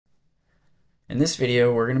In this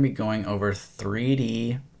video, we're going to be going over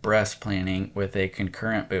 3D breast planning with a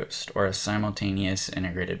concurrent boost or a simultaneous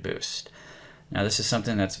integrated boost. Now, this is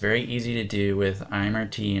something that's very easy to do with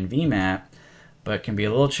IMRT and VMAT, but can be a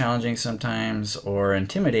little challenging sometimes or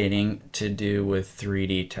intimidating to do with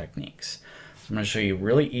 3D techniques. So I'm going to show you a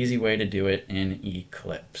really easy way to do it in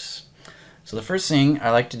Eclipse. So the first thing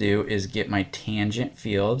I like to do is get my tangent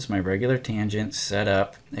fields, my regular tangents, set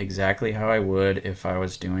up exactly how I would if I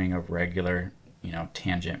was doing a regular,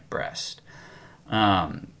 tangent breast.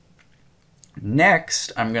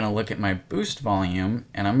 Next, I'm going to look at my boost volume,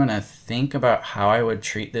 and I'm going to think about how I would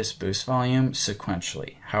treat this boost volume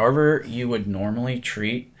sequentially. However you would normally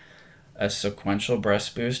treat a sequential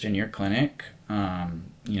breast boost in your clinic,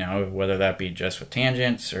 whether that be just with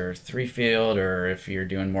tangents or 3-field, or if you're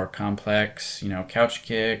doing more complex, couch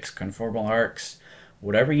kicks, conformal arcs,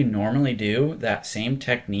 whatever you normally do, that same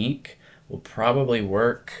technique will probably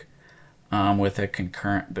work with a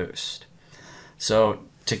concurrent boost. So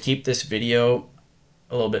to keep this video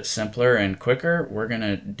a little bit simpler and quicker, we're going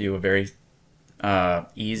to do a very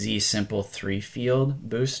easy, simple 3-field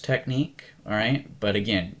boost technique. All right, but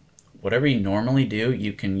again, whatever you normally do,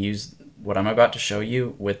 you can use what I'm about to show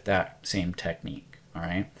you with that same technique. All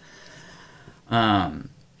right.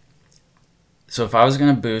 So if I was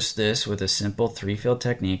going to boost this with a simple 3-field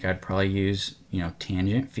technique, I'd probably use,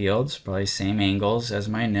 tangent fields, probably same angles as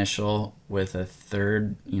my initial with a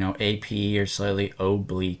third, AP or slightly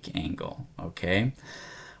oblique angle. Okay.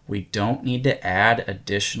 We don't need to add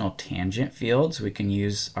additional tangent fields. We can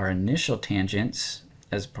use our initial tangents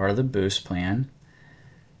as part of the boost plan.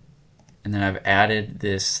 And then I've added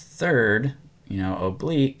this third,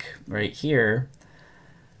 oblique right here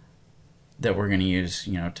that we're going to use,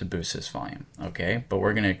 to boost this volume. Okay, but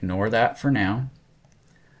we're going to ignore that for now.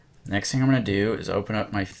 Next thing I'm going to do is open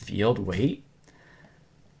up my field weight,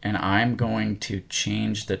 and I'm going to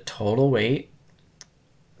change the total weight.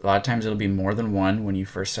 A lot of times it'll be more than 1 when you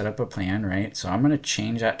first set up a plan, right? So I'm going to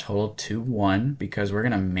change that total to 1 because we're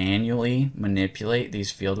going to manually manipulate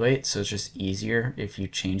these field weights. So it's just easier if you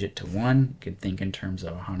change it to 1. You could think in terms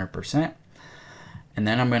of 100%. And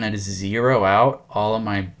then I'm going to zero out all of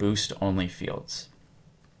my boost only fields.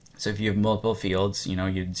 So if you have multiple fields,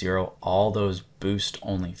 you'd zero all those boost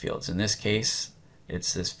only fields. In this case,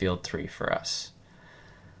 it's this field 3 for us.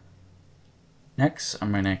 Next,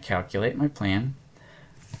 I'm going to calculate my plan.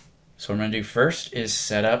 So what I'm going to do first is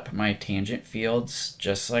set up my tangent fields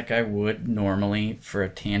just like I would normally for a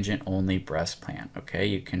tangent only breast plan. Okay,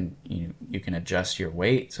 you can adjust your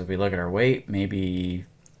weight. So if we look at our weight, maybe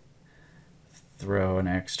throw an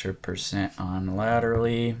extra % on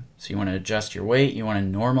laterally. So you want to adjust your weight, you want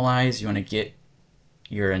to normalize, you want to get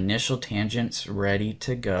your initial tangents ready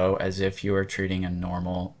to go as if you were treating a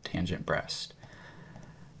normal tangent breast.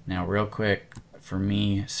 Now real quick, for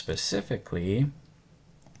me specifically,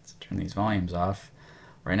 turn these volumes off.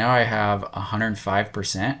 Right now I have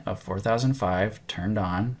 105% of 4005 turned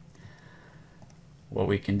on. What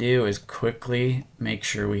we can do is quickly make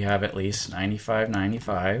sure we have at least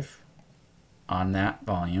 95 on that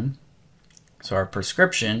volume. So our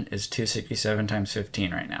prescription is 267 times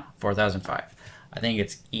 15 right now, 4005. I think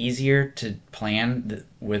it's easier to plan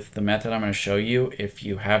with the method I'm going to show you if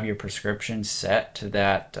you have your prescription set to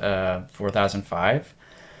that 4005.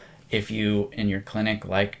 If you in your clinic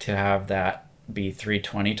like to have that be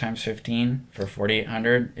 320 times 15 for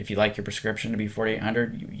 4800, if you like your prescription to be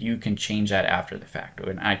 4800, you can change that after the fact,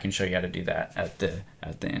 and I can show you how to do that at the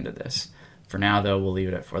end of this. For now though, we'll leave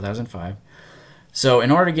it at 4005. So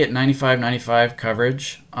in order to get 95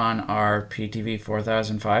 coverage on our PTV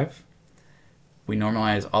 4005, we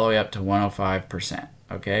normalize all the way up to 105%.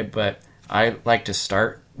 Okay, but I like to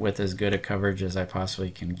start with as good a coverage as I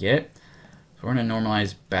possibly can get. So we're going to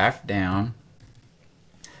normalize back down.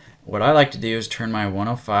 What I like to do is turn my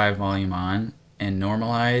 105 volume on and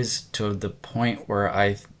normalize to the point where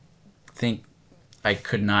I think I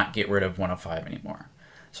could not get rid of 105 anymore.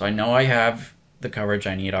 So I know I have the coverage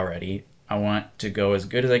I need already. I want to go as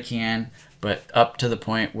good as I can, but up to the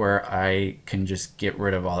point where I can just get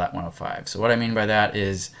rid of all that 105. So what I mean by that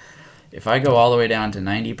is if I go all the way down to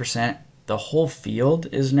 90%, the whole field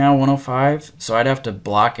is now 105, so I'd have to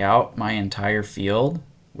block out my entire field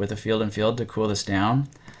with a field and field to cool this down,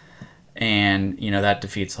 and that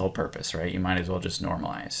defeats the whole purpose, right? You might as well just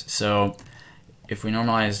normalize. So if we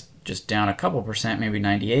normalize just down a couple %, maybe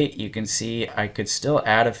 98, you can see I could still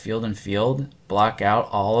add a field and field, block out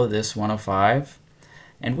all of this 105,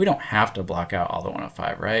 and we don't have to block out all the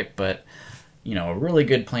 105, right? But a really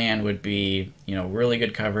good plan would be, really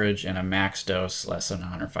good coverage and a max dose less than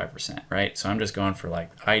 105%, right? So I'm just going for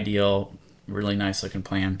like ideal really nice looking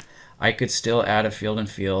plan. I could still add a field and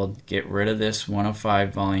field, get rid of this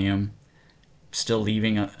 105 volume, still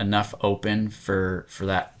leaving enough open for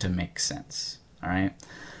that to make sense. All right.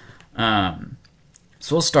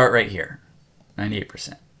 So we'll start right here,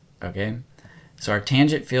 98%. Okay. So our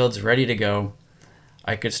tangent field's ready to go.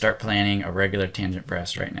 I could start planning a regular tangent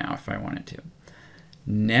breast right now if I wanted to.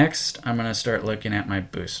 Next, I'm going to start looking at my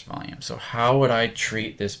boost volume. So how would I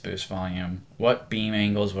treat this boost volume? What beam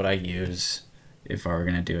angles would I use if I were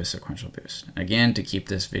going to do a sequential boost? Again, to keep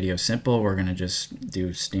this video simple, we're going to just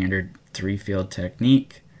do standard 3-field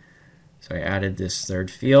technique. So I added this third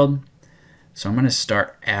field. So I'm going to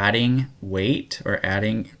start adding weight, or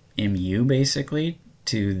adding MU basically,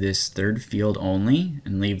 to this third field only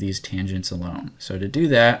and leave these tangents alone. So to do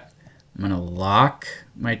that, I'm going to lock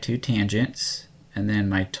my 2 tangents, and then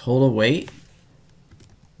my total weight,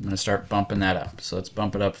 I'm going to start bumping that up. So let's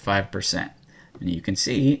bump it up 5%. And you can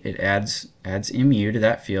see it adds MU to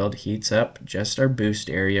that field, heats up just our boost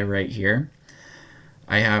area right here.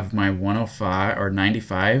 I have my 105 or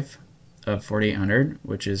 95 of 4800,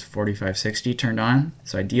 which is 4560 turned on.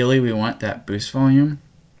 So ideally we want that boost volume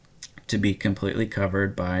to be completely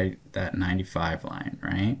covered by that 95 line,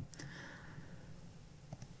 right?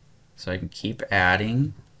 So I can keep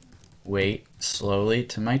adding weight slowly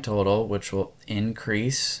to my total, which will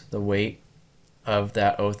increase the weight of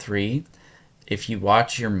that 03. If you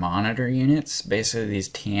watch your monitor units, basically these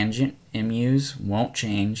tangent MUs won't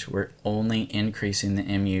change. We're only increasing the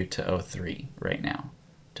MU to 03 right now,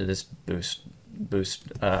 to this boost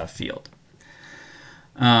field.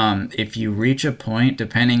 If you reach a point,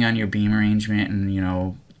 depending on your beam arrangement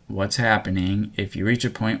and what's happening, if you reach a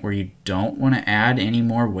point where you don't want to add any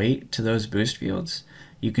more weight to those boost fields,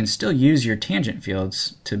 you can still use your tangent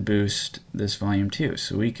fields to boost this volume too.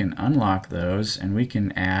 So we can unlock those and we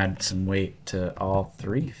can add some weight to all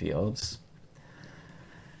 3 fields.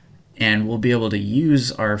 And we'll be able to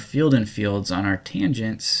use our field and fields on our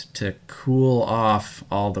tangents to cool off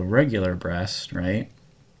all the regular breast, right?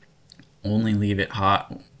 Only leave it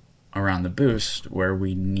hot around the boost where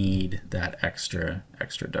we need that extra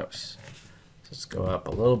dose. So let's go up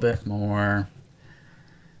a little bit more.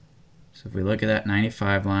 So if we look at that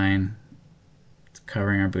 95 line, it's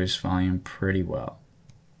covering our boost volume pretty well.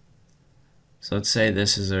 So let's say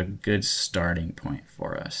this is a good starting point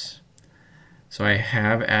for us. So I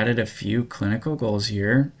have added a few clinical goals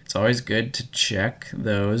here. It's always good to check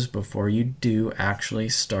those before you do actually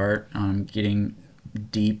start getting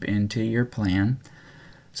deep into your plan.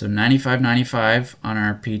 So 95-95 on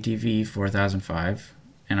our PTV 4005,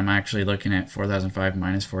 and I'm actually looking at 4005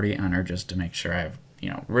 minus 4800 just to make sure I have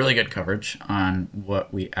really good coverage on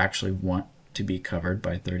what we actually want to be covered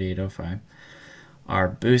by 3805. Our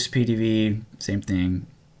boost PTV, same thing,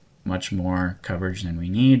 much more coverage than we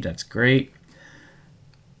need. That's great.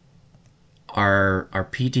 Our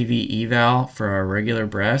PTV eval for our regular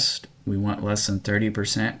breast, we want less than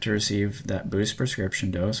 30% to receive that boost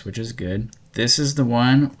prescription dose, which is good. This is the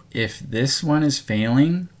one, if this one is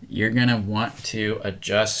failing, you're going to want to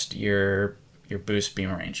adjust your boost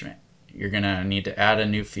beam arrangement. You're going to need to add a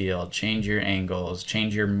new field, change your angles,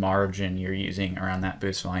 change your margin you're using around that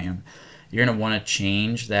boost volume. You're going to want to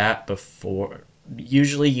change that before.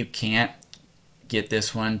 Usually you can't get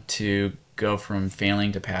this one to go from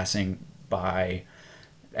failing to passing by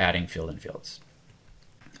adding field and fields.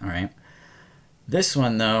 All right. This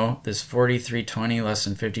one though, this 4320, less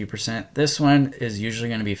than 50%, this one is usually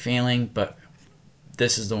going to be failing, but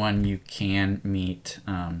this is the one you can meet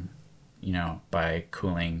by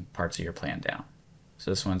cooling parts of your plan down. So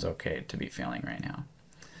this one's okay to be failing right now.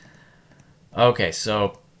 Okay,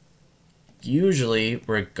 so usually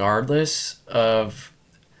regardless of,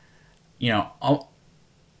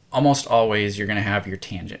 almost always you're going to have your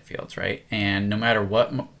tangent fields, right? And no matter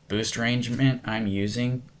what boost arrangement I'm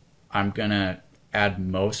using, I'm going to add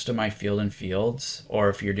most of my field and fields, or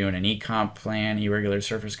if you're doing an e-comp plan, irregular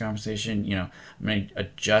surface compensation, I'm going to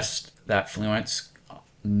adjust that fluence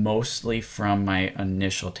mostly from my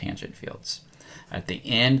initial tangent fields. At the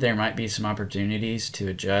end, there might be some opportunities to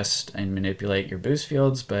adjust and manipulate your boost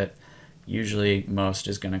fields, but usually most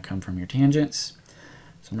is going to come from your tangents.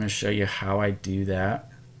 So I'm going to show you how I do that.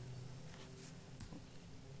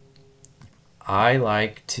 I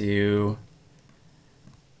like to,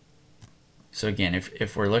 so again,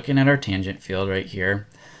 if we're looking at our tangent field right here,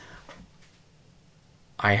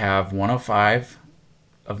 I have 105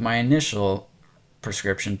 of my initial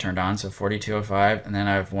prescription turned on, so 4205, and then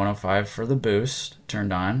I have 105 for the boost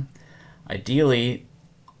turned on. Ideally,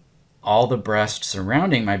 all the breast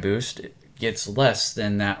surrounding my boost gets less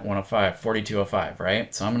than that 105, 4205,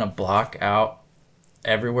 right? So I'm going to block out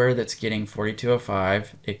everywhere that's getting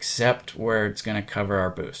 4205 except where it's going to cover our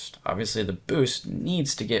boost. Obviously the boost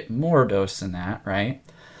needs to get more dose than that, right?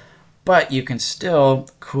 But you can still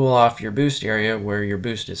cool off your boost area where your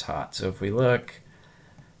boost is hot. So if we look,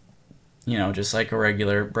 you know, just like a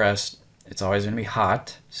regular breast, it's always going to be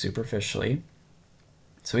hot superficially.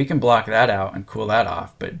 So we can block that out and cool that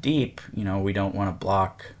off. But deep, you know, we don't want to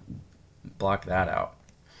block that out.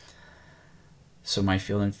 So my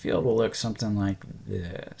field and field will look something like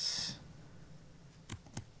this.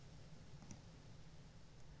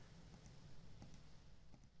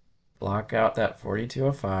 Block out that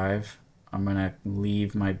 4205. I'm going to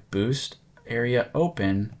leave my boost area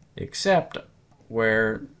open except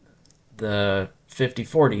where the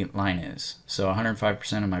 50/40 line is. So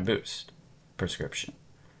 105% of my boost prescription.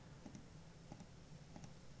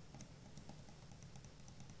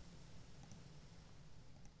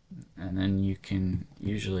 And then you can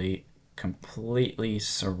usually completely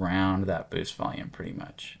surround that boost volume pretty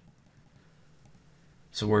much.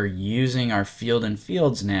 So we're using our field and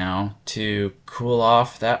fields now to cool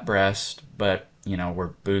off that breast, but you know, we're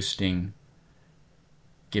boosting,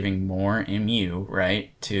 giving more mu,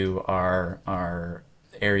 right, to our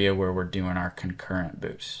area where we're doing our concurrent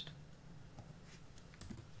boost.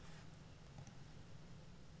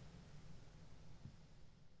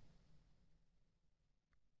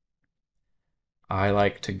 I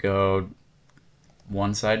like to go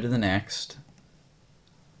one side to the next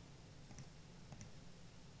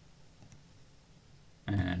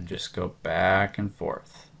and just go back and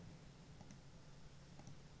forth.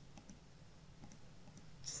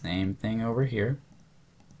 Same thing over here.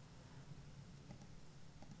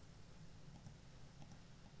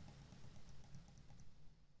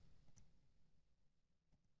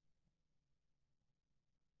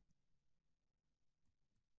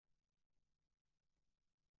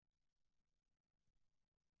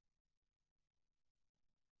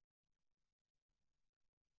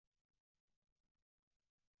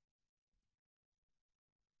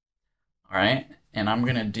 All right, and I'm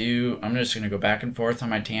just gonna go back and forth on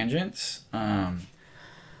my tangents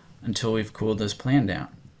until we've cooled this plan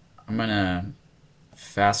down. I'm gonna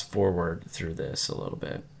fast forward through this a little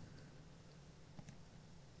bit.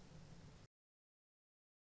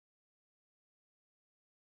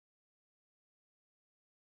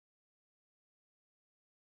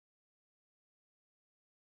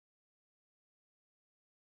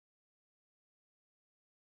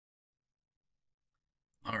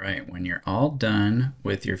 All right, when you're all done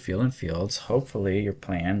with your field and fields, hopefully your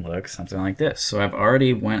plan looks something like this. So I've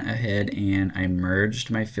already went ahead and I merged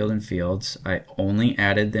my field and fields. I only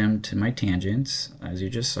added them to my tangents, as you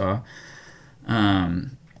just saw.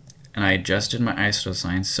 And I adjusted my isotos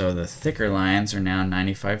lines, so the thicker lines are now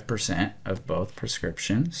 95% of both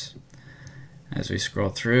prescriptions. As we scroll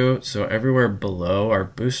through, so everywhere below our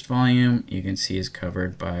boost volume, you can see is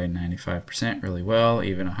covered by 95% really well,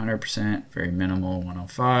 even 100%, very minimal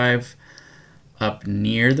 105. Up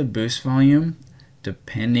near the boost volume,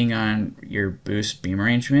 depending on your boost beam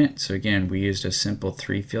arrangement, so again, we used a simple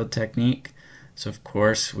 3-field technique. So of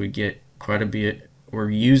course, we get quite a bit.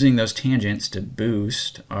 We're using those tangents to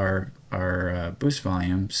boost our boost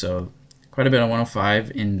volume, so quite a bit of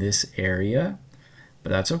 105 in this area. But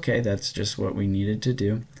that's okay, that's just what we needed to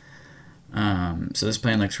do. So this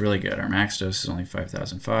plan looks really good. Our max dose is only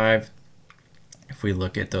 5,005. If we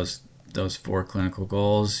look at those 4 clinical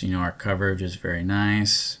goals, you know, our coverage is very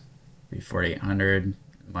nice. 4,800,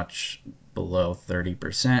 much below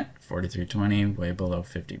 30%, 4,320, way below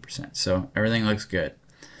 50%. So everything looks good.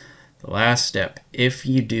 The last step, if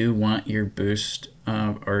you do want your boost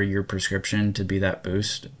or your prescription to be that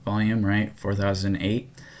boost volume, right, 4,008,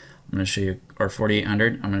 I'm going to show you, or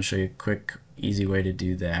 4,800, I'm going to show you a quick, easy way to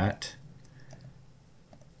do that.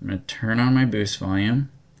 I'm going to turn on my boost volume,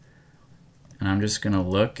 and I'm just going to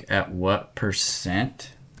look at what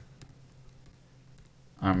percent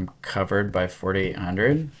I'm covered by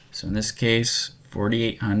 4,800. So in this case,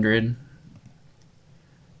 4,800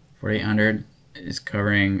 is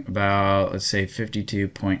covering about, let's say,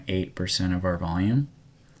 52.8% of our volume.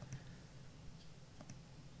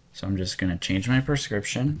 So I'm just going to change my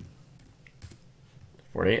prescription.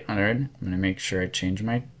 4,800. I'm going to make sure I change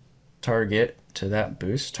my target to that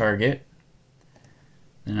boost target.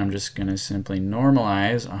 Then I'm just going to simply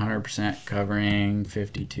normalize 100% covering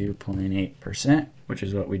 52.8%, which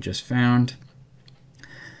is what we just found.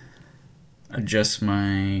 Adjust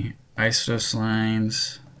my isotos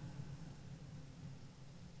lines.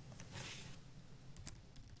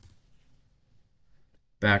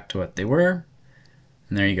 Back to what they were.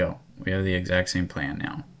 And there you go. We have the exact same plan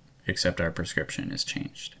now, except our prescription is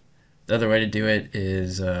changed. The other way to do it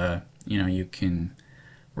is, you can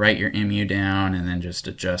write your MU down and then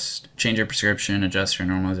just change your prescription, adjust your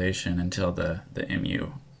normalization until the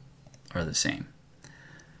MU are the same.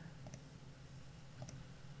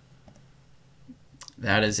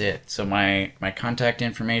 That is it. So my contact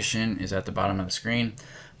information is at the bottom of the screen.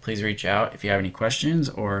 Please reach out if you have any questions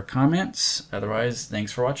or comments. Otherwise,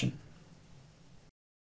 thanks for watching.